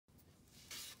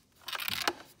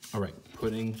All right,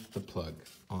 putting the plug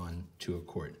onto a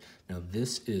cord. Now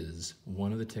this is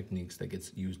one of the techniques that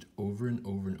gets used over and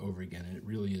over and over again, and it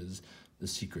really is the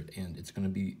secret. And it's gonna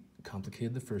be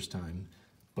complicated the first time,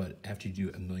 but after you do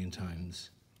it a million times,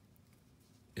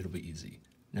 it'll be easy.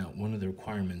 Now, one of the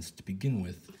requirements to begin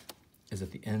with is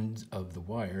that the ends of the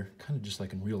wire, kind of just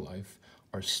like in real life,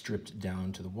 are stripped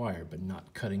down to the wire, but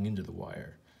not cutting into the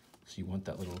wire. So you want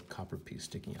that little copper piece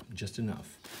sticking out, just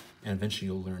enough. And eventually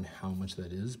you'll learn how much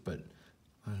that is, but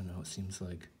I don't know, it seems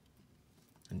like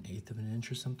 1/8 of an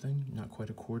inch or something, not quite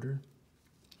a quarter.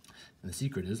 And the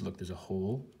secret is, look, there's a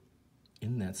hole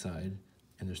in that side,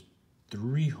 and there's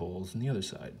 3 holes in the other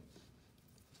side.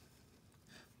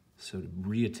 So to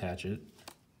reattach it,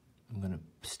 I'm gonna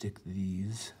stick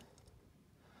these,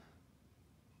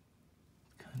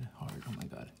 kind of hard, oh my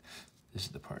God. This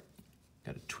is the part.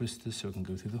 Gotta twist this so it can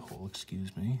go through the hole,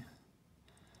 excuse me.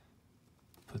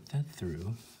 Put that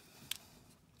through.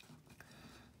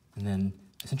 And then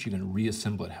essentially you're gonna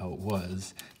reassemble it how it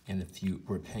was. And if you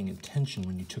were paying attention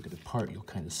when you took it apart, you'll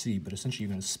kind of see, but essentially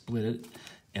you're gonna split it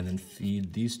and then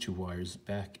feed these 2 wires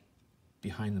back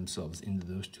behind themselves into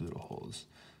those 2 little holes.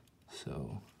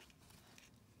 So,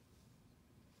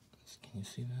 can you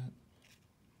see that?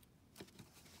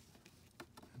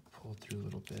 Pull through a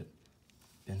little bit.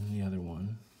 Bend the other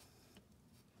one.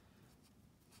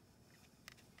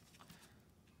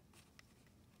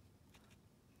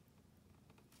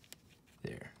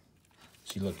 There.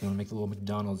 So you look, you want to make the little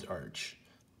McDonald's arch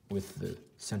with the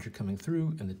center coming through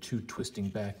and the 2 twisting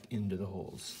back into the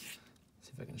holes. Let's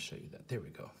see if I can show you that. There we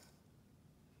go.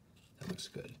 That looks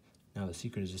good. Now the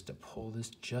secret is just to pull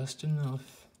this just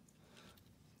enough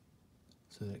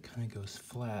so that it kind of goes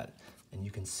flat and you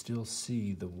can still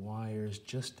see the wires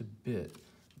just a bit.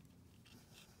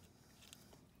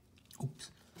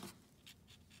 Oops.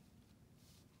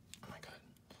 Oh my God.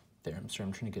 There, I'm sorry,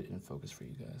 I'm trying to get it in focus for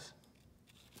you guys.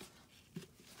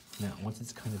 Now, once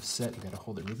it's kind of set, you gotta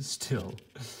hold it really still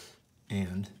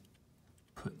and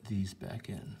put these back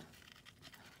in.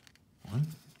 1.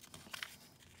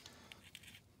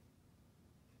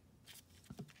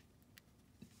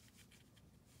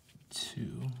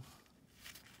 2.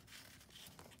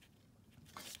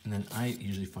 And then I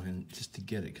usually find, just to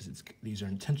get it, because these are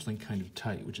intentionally kind of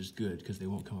tight, which is good because they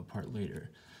won't come apart later,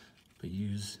 but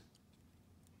use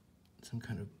some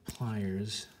kind of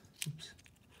pliers, oops,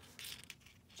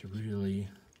 to really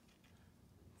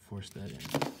force that in.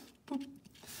 Boop.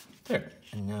 There,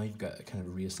 and now you've got a kind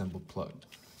of reassembled plug.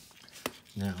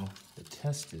 Now, the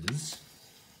test is,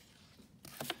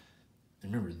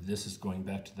 and remember, this is going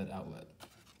back to that outlet.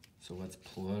 So let's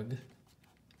plug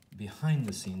behind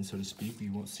the scenes, so to speak.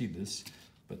 You won't see this,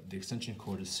 but the extension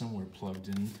cord is somewhere plugged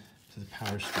in to the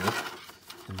power strip.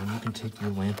 And then you can take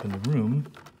your lamp in the room.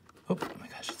 Oh my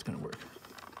gosh, it's gonna work.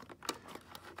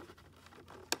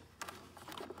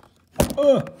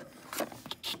 Oh!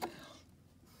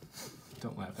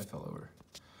 Don't laugh, I fell over.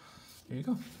 There you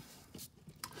go.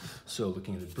 So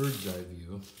looking at a bird's eye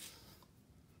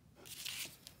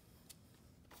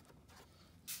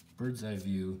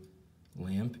view,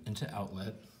 lamp into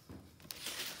outlet,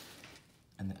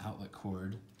 and the outlet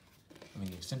cord,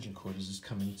 the extension cord is just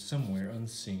coming somewhere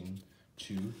unseen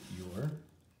to your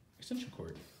extension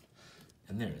cord.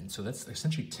 And there, and so that's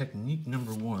essentially technique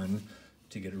number 1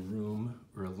 to get a room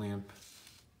or a lamp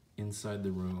inside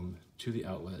the room to the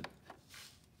outlet,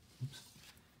 oops,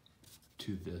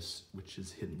 to this, which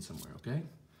is hidden somewhere, okay?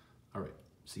 All right,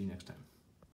 see you next time.